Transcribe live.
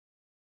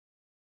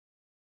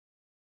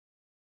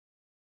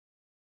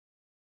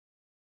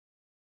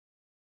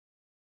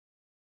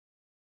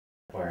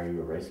Why are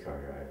you a race car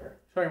driver?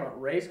 Talking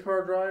about race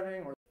car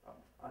driving, or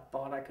I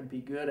thought I could be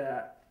good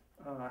at.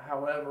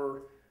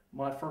 However,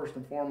 my first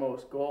and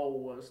foremost goal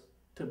was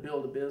to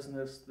build a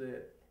business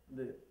that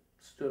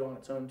stood on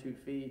its own 2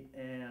 feet,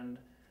 and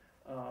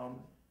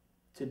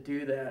to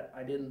do that,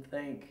 I didn't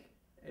think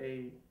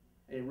a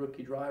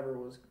rookie driver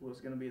was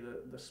going to be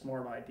the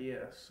smart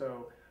idea.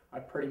 So I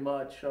pretty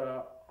much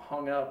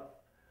hung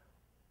up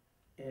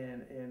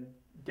and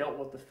dealt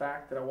with the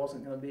fact that I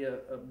wasn't going to be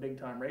a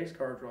big-time race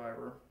car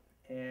driver.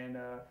 And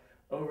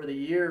over the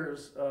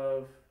years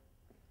of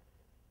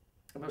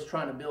us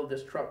trying to build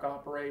this truck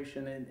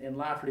operation and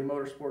Lafferty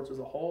Motorsports as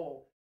a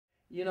whole,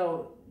 you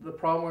know, the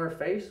problem we were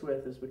faced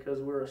with is because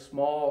we're a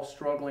small,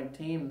 struggling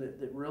team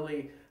that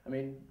really, I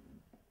mean,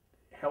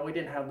 hell, we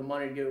didn't have the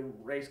money to go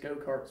race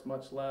go-karts,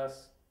 much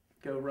less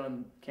go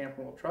run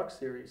Camping World Truck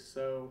Series.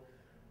 So,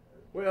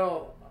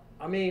 well,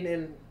 I mean,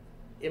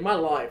 in my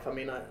life, I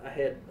mean, I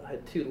had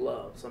 2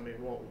 loves. I mean,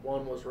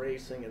 one was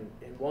racing,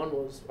 and one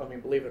was, I mean,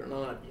 believe it or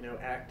not, you know,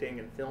 acting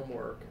and film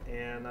work.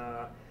 And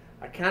I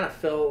kind of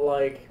felt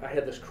like I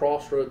had this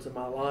crossroads in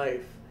my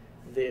life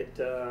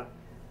that,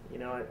 you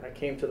know, I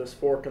came to this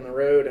fork in the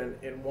road,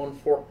 and one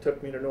fork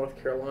took me to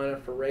North Carolina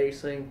for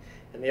racing,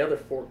 and the other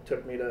fork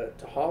took me to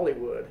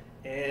Hollywood.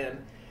 And,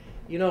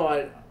 you know,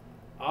 I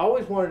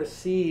always wanted to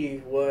see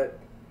what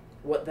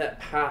that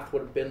path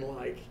would have been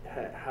like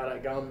had I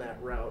gone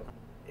that route.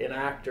 An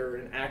actor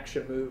in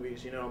action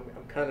movies, you know,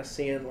 I'm kind of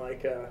seeing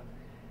like a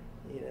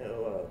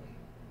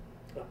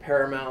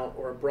Paramount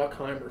or a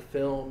Bruckheimer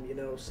film, you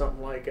know,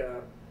 something like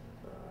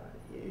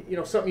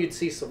something you'd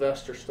see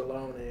Sylvester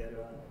Stallone in,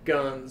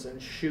 guns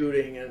and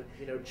shooting and,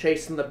 you know,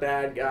 chasing the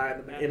bad guy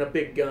in a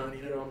big gun.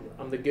 You know,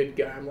 I'm the good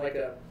guy. I'm like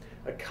a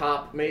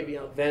cop, maybe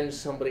avenge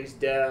somebody's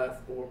death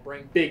or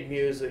bring big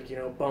music, you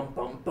know, bum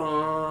bum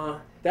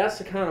bum. That's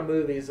the kind of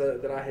movies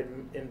that I had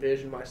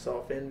envisioned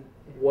myself in,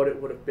 what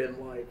it would have been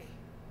like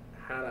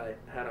had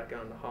I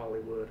gone to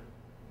Hollywood.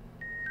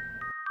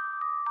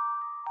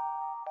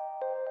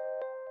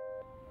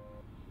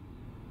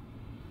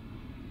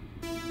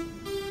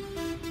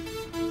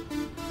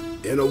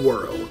 In a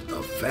world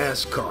of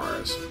fast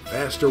cars,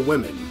 faster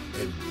women,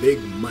 and big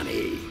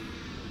money,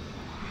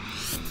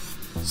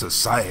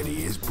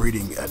 society is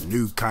breeding a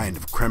new kind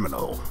of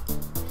criminal.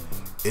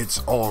 It's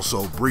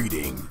also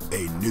breeding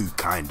a new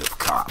kind of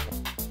cop.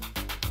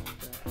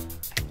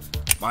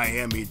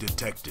 Miami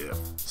detective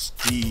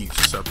Steve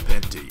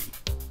Serpenti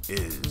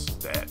is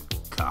that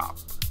cop.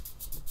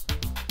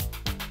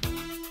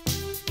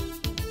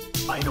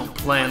 I don't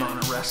plan on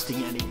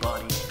arresting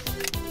anybody.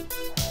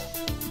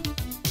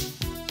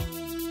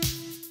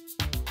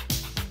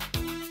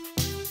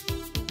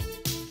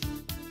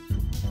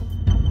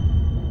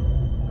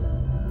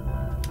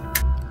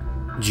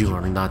 You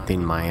are not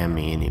in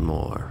Miami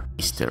anymore,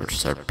 Mr.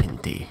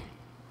 Serpenti.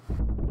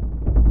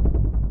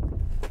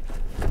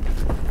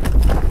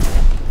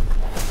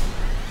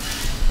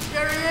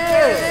 There he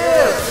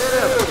is!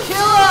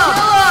 Kill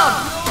him!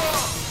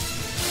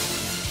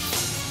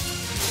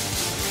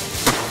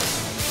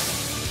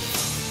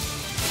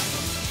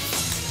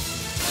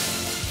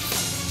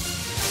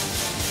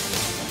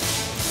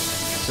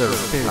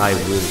 Serpenti, I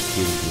will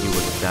kill you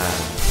and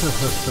die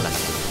like a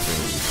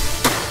friend.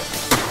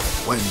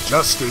 When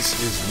justice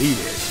is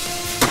needed,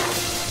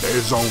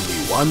 there's only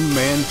one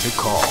man to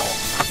call.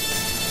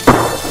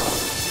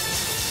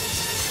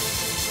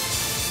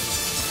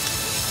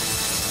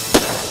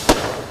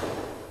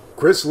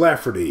 Chris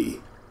Lafferty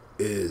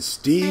is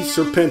Steve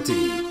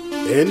Serpenti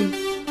in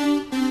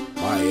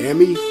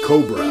Miami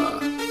Cobra.